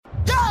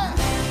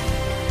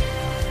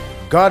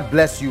God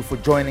bless you for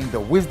joining the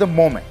Wisdom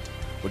Moment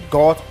with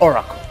God's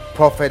Oracle,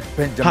 Prophet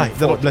Benjamin. Hi,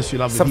 the Lord bless you,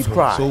 lovely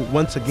Subscribe. people. So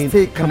once again,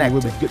 Stay come away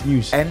connected with good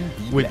news and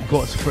with blessed.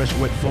 God's fresh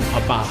word from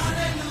above.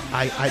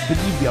 I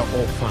believe we are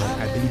all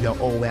fine. I believe we are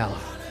all well.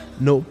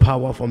 No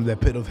power from the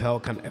pit of hell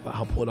can ever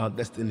uphold our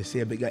destiny. Say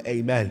a bigger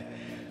amen.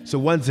 So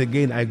once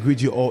again, I greet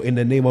you all in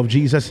the name of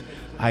Jesus.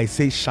 I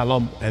say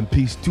shalom and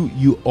peace to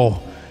you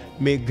all.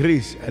 May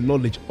grace and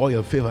knowledge, all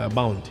your favor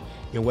abound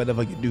in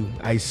whatever you do.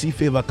 I see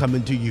favor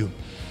coming to you.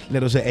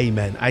 Let us say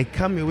amen. I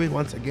come your way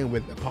once again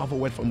with a powerful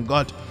word from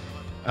God.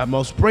 I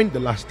was praying the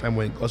last time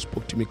when God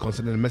spoke to me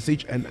concerning the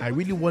message, and I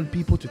really want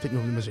people to take note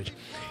of the message.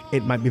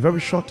 It might be very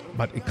short,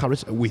 but it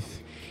carries a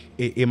width.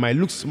 It might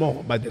look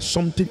small, but there's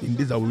something in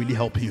this that will really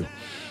help you.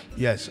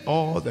 Yes,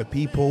 all the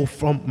people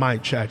from my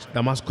church,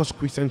 Damascus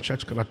Christian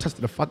Church, can attest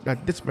to the fact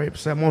that this very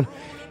sermon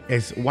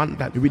is one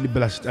that really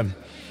blessed them.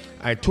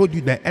 I told you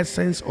the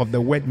essence of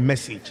the word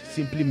message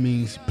simply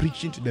means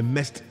preaching to the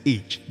messed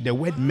age. The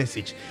word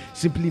message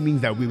simply means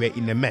that we were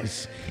in a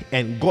mess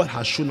and God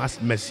has shown us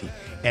mercy,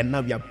 and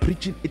now we are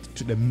preaching it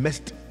to the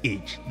messed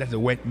age. That's the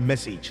word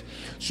message.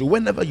 So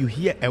whenever you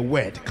hear a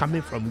word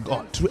coming from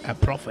God through a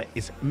prophet,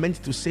 it's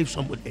meant to save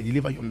somebody and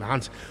deliver you from the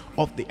hands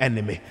of the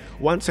enemy.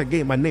 Once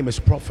again, my name is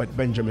Prophet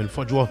Benjamin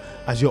Fojo.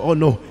 As you all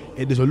know,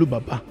 it is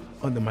Olubaba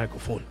on the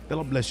microphone. The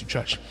Lord bless you,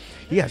 church.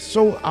 Yes,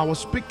 so I was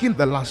speaking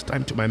the last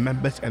time to my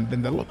members, and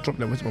then the Lord dropped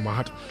the wisdom of my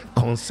heart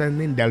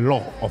concerning the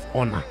law of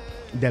honor.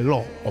 The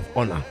law of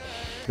honor.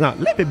 Now,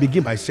 let me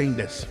begin by saying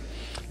this.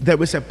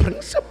 There is a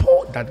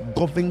principle that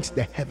governs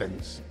the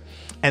heavens,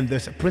 and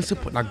there's a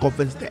principle that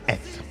governs the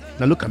earth.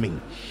 Now look at me.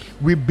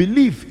 We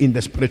believe in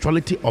the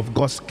spirituality of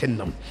God's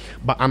kingdom,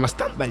 but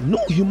understand that no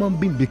human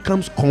being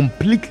becomes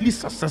completely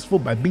successful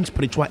by being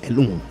spiritual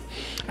alone.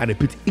 I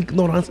repeat,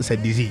 ignorance is a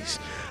disease.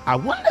 I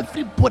want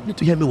everybody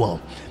to hear me well.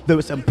 There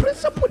is a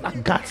principle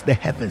that guards the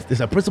heavens.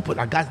 There's a principle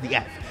that guards the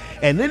earth.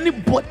 And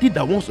anybody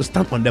that wants to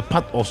stand on the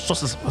path of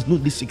success must know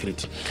this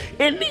secret.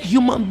 Any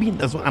human being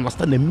that doesn't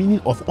understand the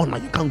meaning of honor,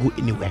 you can't go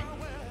anywhere.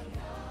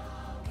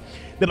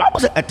 The Bible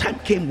said a time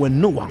came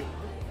when Noah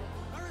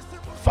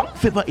found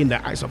favor in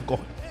the eyes of God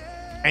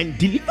and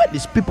delivered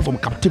his people from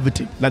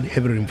captivity, like the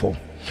heavy rainfall.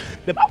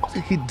 The Bible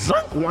says he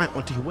drank wine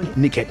until he went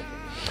naked.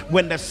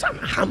 When the son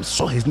Ham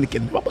saw his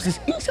nakedness, the Bible says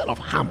instead of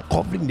Ham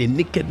covering the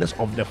nakedness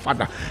of the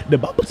father, the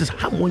Bible says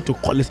Ham went to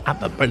call his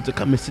other parents to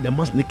come and see the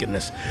man's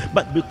nakedness.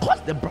 But because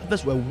the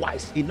brothers were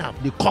wise enough,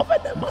 they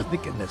covered the man's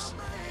nakedness.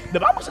 The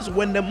Bible says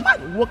when the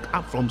man woke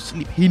up from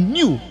sleep, he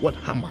knew what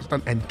Ham has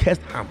done and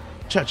cursed Ham.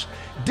 Church,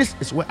 this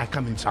is where I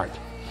come inside.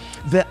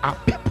 There are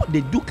people,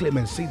 they do claim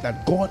and say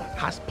that God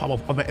has power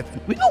over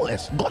everything. We know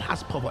this. God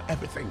has power over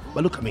everything.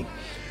 But look at me.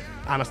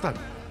 I understand.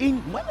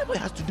 Whenever it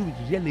has to do with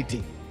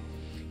reality,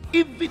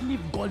 even if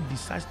God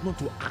decides not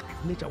to act,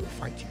 nature will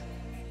fight you.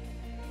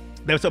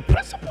 There's a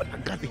principle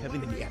that guards the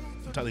heaven and the earth.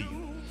 I'm telling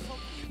you.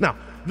 Now,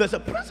 there's a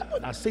principle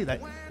that says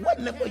that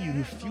whenever you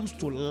refuse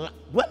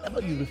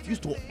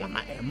to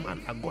honor a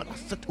man that God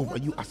has set over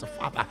you as a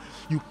father,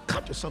 you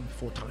cut yourself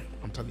before time.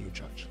 I'm telling you,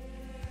 church.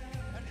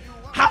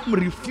 Ham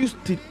refused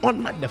to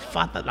honor the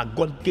father that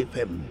God gave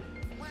him,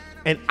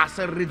 and as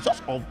a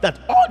result of that,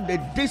 all the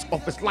days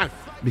of his life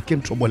became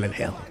trouble and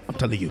hell. I'm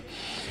telling you,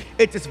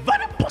 it is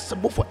very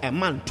possible for a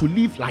man to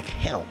live like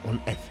hell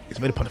on earth. It's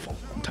very powerful.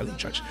 I'm telling you,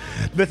 church.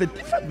 There's a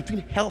difference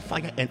between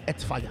hellfire and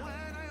earth fire.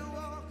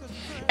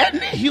 Any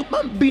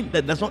human being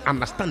that does not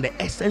understand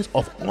the essence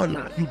of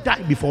honor, you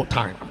die before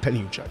time. I'm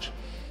telling you, church.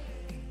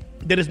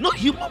 There is no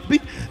human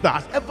being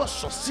that has ever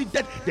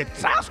succeeded the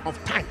trials of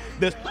time.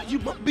 There's no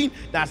human being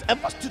that has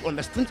ever stood on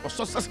the strength of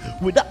success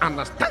without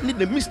understanding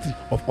the mystery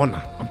of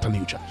honor. I'm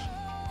telling you, church.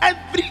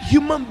 Every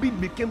human being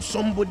became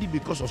somebody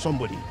because of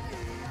somebody.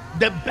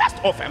 The best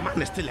of a man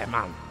is still a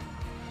man.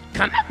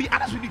 Can I be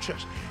honest with you,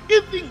 church?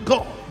 Even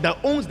God that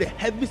owns the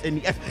heavens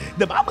and the earth,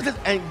 the Bible says,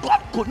 and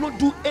God could not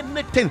do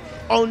anything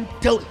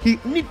until he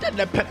needed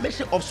the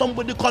permission of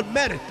somebody called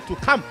Mary to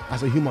come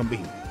as a human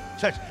being.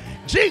 Church,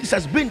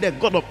 Jesus being the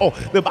God of all,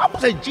 the Bible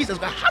says Jesus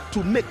had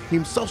to make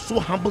himself so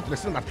humble to the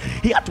extent that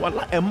he had to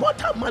allow a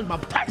mortal man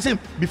baptize him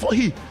before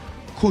he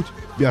could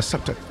be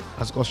accepted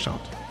as God's child.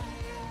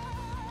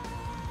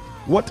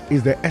 What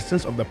is the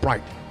essence of the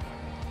pride?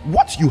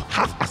 What you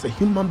have as a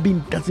human being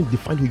doesn't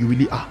define who you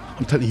really are.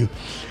 I'm telling you,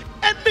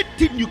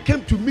 anything you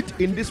came to meet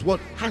in this world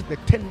has the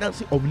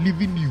tendency of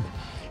leaving you.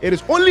 It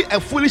is only a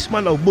foolish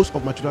man of most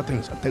of material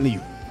things. I'm telling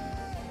you.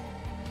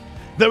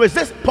 There is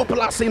this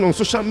popular saying on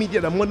social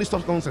media that money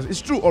stops nonsense.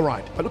 It's true, all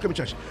right. But look at me,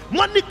 church.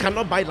 Money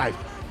cannot buy life.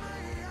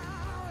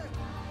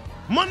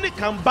 Money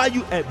can buy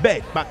you a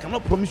bed, but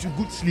cannot promise you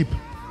good sleep.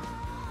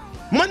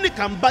 Money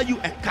can buy you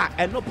a car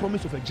and not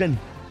promise of a journey.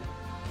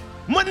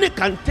 Money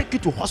can take you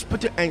to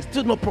hospital and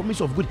still not promise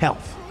of good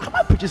health. Am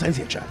I preaching science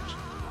here, church?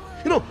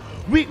 You know,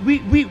 we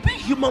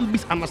human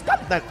beings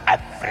understand that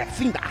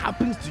everything that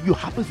happens to you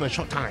happens for a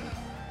short time.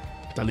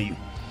 I'm telling you.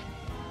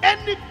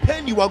 Any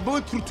pain you are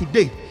going through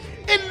today,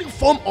 any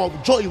form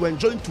of joy you are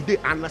enjoying today,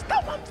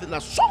 understand one thing,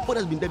 that somebody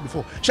has been there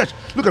before. Church,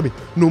 look at me.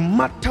 No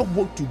matter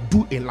what you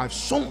do in life,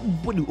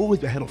 somebody will always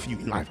be ahead of you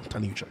in life. I'm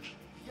telling you, church.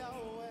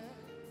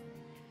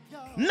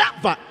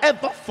 Never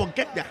ever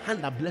forget the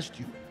hand that blessed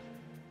you.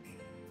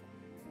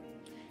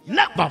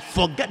 Never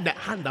forget the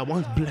hand that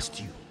once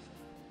blessed you.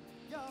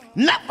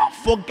 Never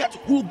forget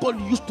who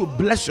God used to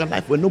bless your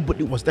life when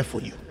nobody was there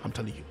for you. I'm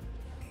telling you.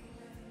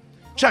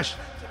 Church,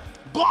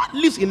 God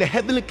lives in the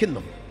heavenly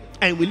kingdom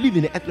and we live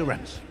in the earthly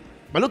realms.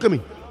 But look at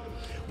me.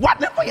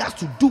 Whatever he has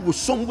to do with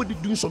somebody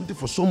doing something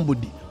for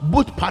somebody,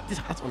 both parties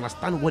have to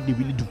understand what they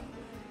really do.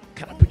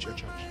 Can I preach your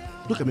church?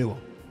 Look at me well.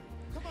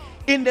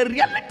 In the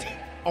reality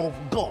of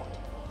God,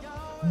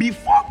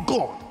 before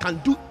God can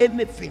do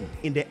anything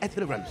in the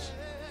earthly realms,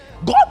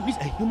 God needs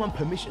a human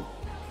permission.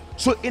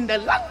 So in the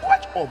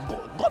language of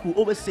God, God will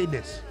always say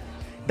this,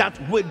 that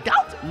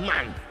without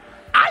man,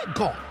 I,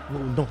 God, will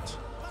not.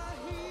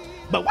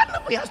 But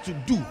whatever he has to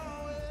do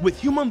with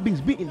human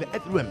beings being in the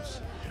earthly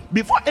realms,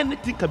 before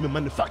anything can be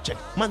manufactured,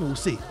 man will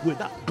say,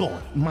 without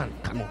God, man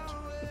cannot.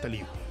 I'm telling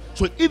you.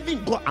 So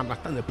even God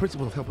understands the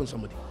principle of helping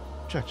somebody.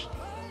 Church,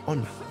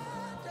 honor.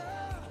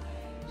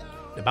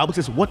 The Bible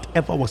says,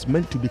 whatever was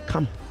meant to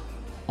become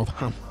of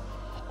harm,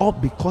 or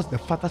because the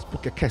father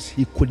spoke a curse,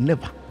 he could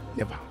never.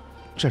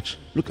 Church,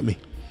 look at me.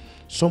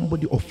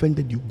 Somebody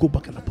offended you, go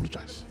back and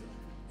apologize.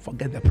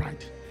 Forget the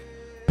pride.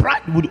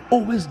 Pride would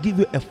always give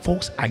you a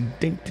false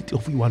identity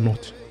of who you are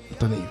not. I'm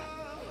telling you.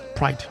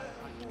 Pride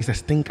is a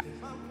stinker.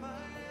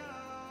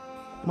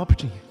 Am I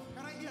preaching here?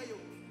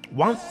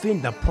 One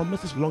thing that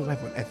promises long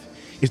life on earth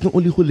is not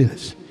only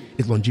holiness,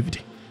 it's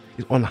longevity,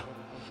 it's honor.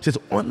 It says,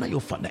 honor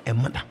your father and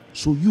mother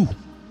so you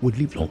would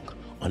live long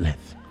on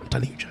earth. I'm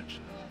telling you, church.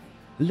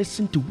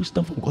 Listen to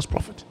wisdom from God's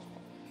prophet.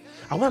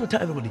 I want to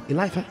tell everybody in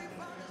life,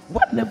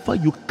 whenever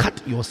you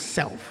cut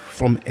yourself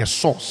from a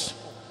source,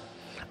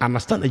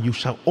 understand that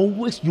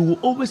you will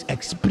always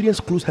experience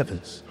close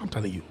heavens. I'm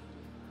telling you.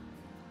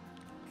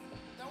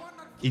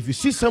 If you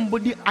see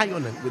somebody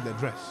ironing with a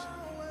dress,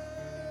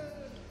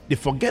 they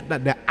forget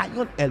that the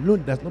iron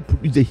alone does not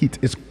produce the heat.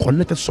 It's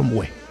connected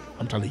somewhere.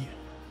 I'm telling you.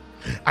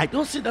 I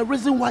don't see the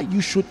reason why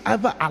you should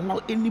ever allow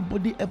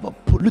anybody ever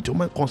pollute your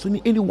mind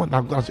concerning anyone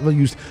that God has ever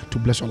used to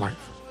bless your life.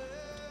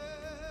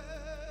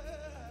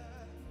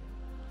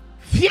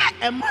 Fear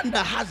a man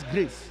that has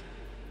grace.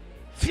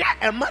 Fear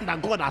a man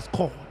that God has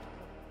called.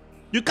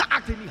 You can't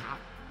act anyhow.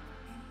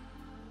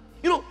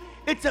 You know,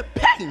 it's a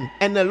pain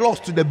and a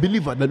loss to the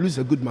believer that loses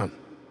a good man.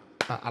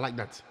 I like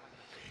that.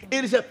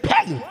 It is a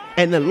pain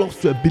and a loss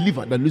to a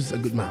believer that loses a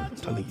good man. I'm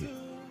telling you.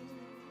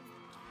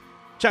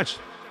 Church,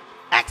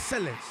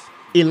 excellence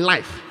in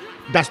life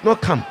does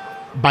not come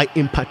by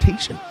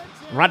impartation.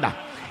 Rather,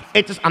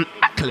 it is an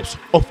eclipse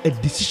of a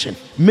decision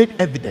made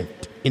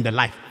evident in the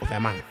life of a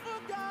man.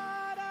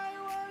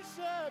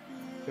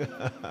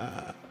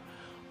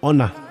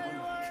 Honor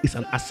is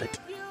an asset.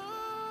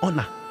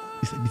 Honor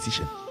is a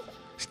decision.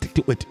 Stick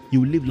to it.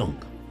 You will live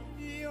long.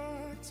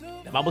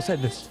 The Bible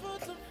said this,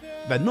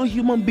 that no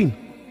human being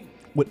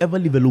will ever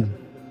live alone.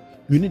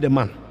 You need a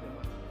man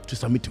to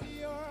submit to.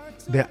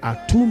 There are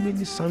too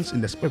many sons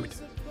in the spirit.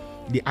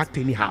 They act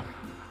anyhow,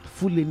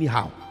 fool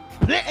anyhow,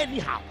 play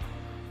anyhow,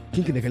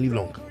 thinking they can live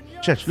long.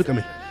 Church, look at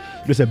me.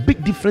 There's a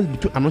big difference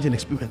between anointing and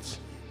experience.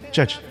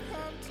 Church,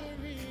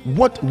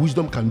 what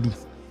wisdom can do,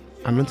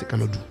 anointing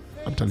cannot do.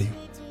 I'm telling you.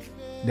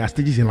 There are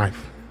stages in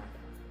life.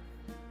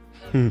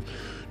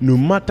 No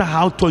matter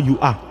how tall you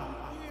are,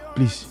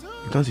 please,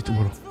 you can't see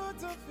tomorrow.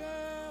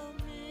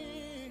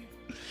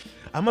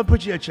 I'm not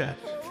preaching a church.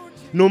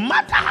 No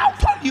matter how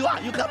tall you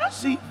are, you cannot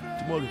see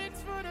tomorrow.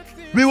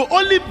 We will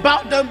only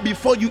bow down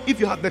before you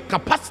if you have the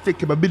capacity,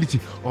 capability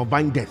of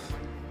buying death.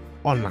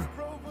 Honor.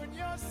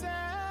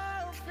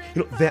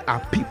 You know, there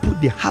are people,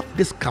 they have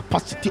this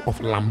capacity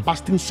of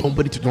lambasting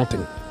somebody to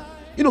nothing.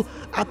 You know,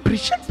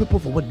 appreciate people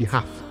for what they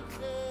have.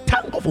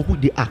 Thank God for who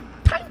they are.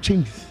 Time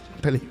changes.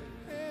 I'm telling you.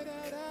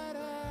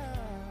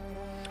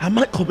 Am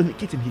I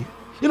communicating here?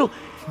 You know,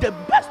 the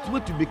best way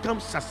to become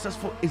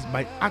successful is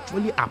by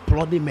actually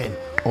applauding men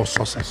or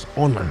success.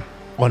 Honor.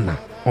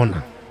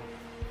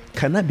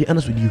 Can I be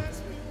honest with you?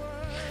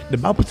 The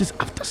Bible says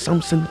after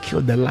Samson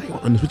killed the lion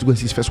on his way to go and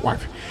see his first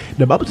wife,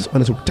 the Bible says on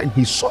his return,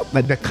 he saw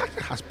that the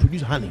carcass has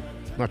produced honey.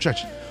 Now,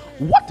 church,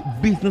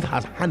 what business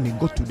has honey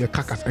got to the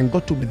carcass? And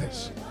God told me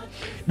this.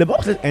 The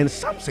Bible says, and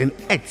Samson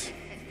ate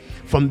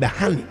from the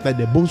honey that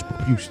the bones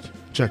produced.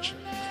 Church,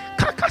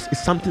 carcass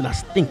is something that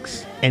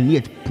stinks and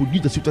yet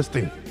produces the sweetest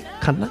thing.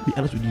 Can I be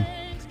honest with you?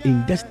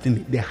 In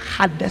destiny, the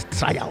hardest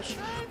trials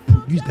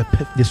produce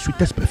the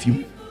sweetest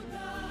perfume.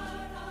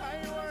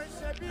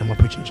 Am I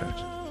preaching, church?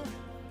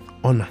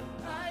 Honor.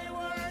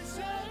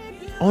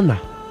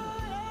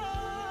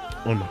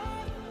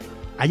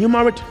 Are you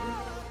married?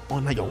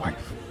 Honor your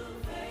wife.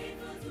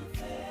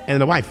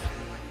 And the wife,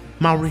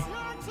 marry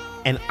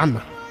and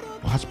honor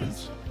your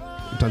husbands.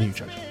 I'm telling you,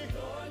 church.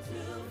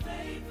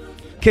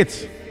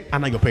 Kids,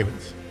 honor your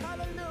parents.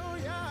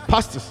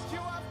 Pastors,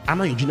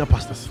 honor your junior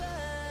pastors.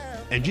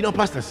 And junior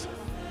pastors,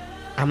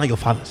 honor your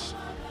fathers.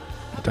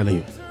 I'm telling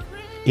you.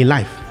 In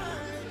life,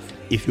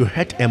 if you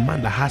hurt a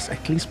man that has a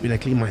clean spirit, a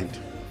clean mind,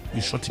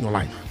 you shorten your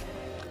life.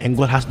 And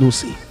God has no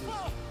say.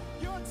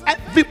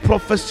 Every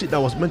prophecy that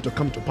was meant to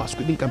come to pass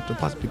couldn't come to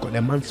pass because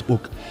the man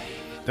spoke.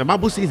 The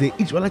Bible says the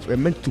Israelites were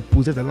meant to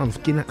possess the land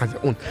of Canaan as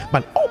their own,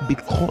 but all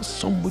because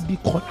somebody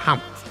called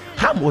Ham.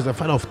 Ham was the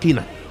father of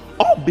Canaan.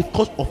 All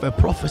because of a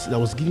prophecy that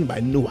was given by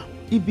Noah.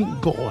 Even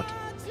God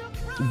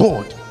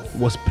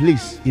was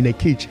placed in a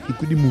cage. He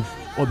couldn't move.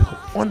 All because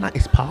honor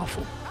is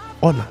powerful.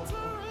 Honor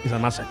is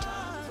an asset.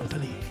 I'm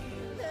telling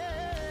you.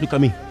 Look at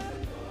me.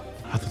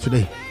 After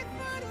today,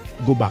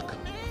 go back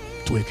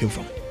to where you came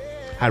from.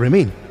 I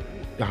remain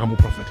the humble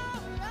prophet.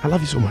 I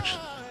love you so much.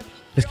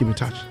 Let's keep in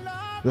touch.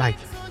 Like,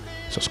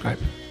 subscribe,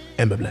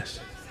 and be blessed.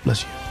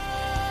 Bless you.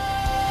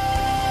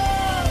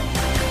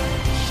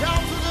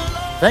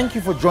 Thank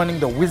you for joining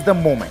the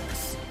Wisdom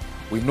Moments.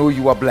 We know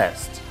you are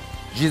blessed.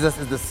 Jesus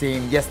is the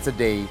same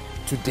yesterday,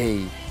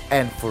 today,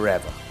 and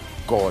forever.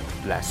 God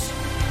bless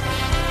you.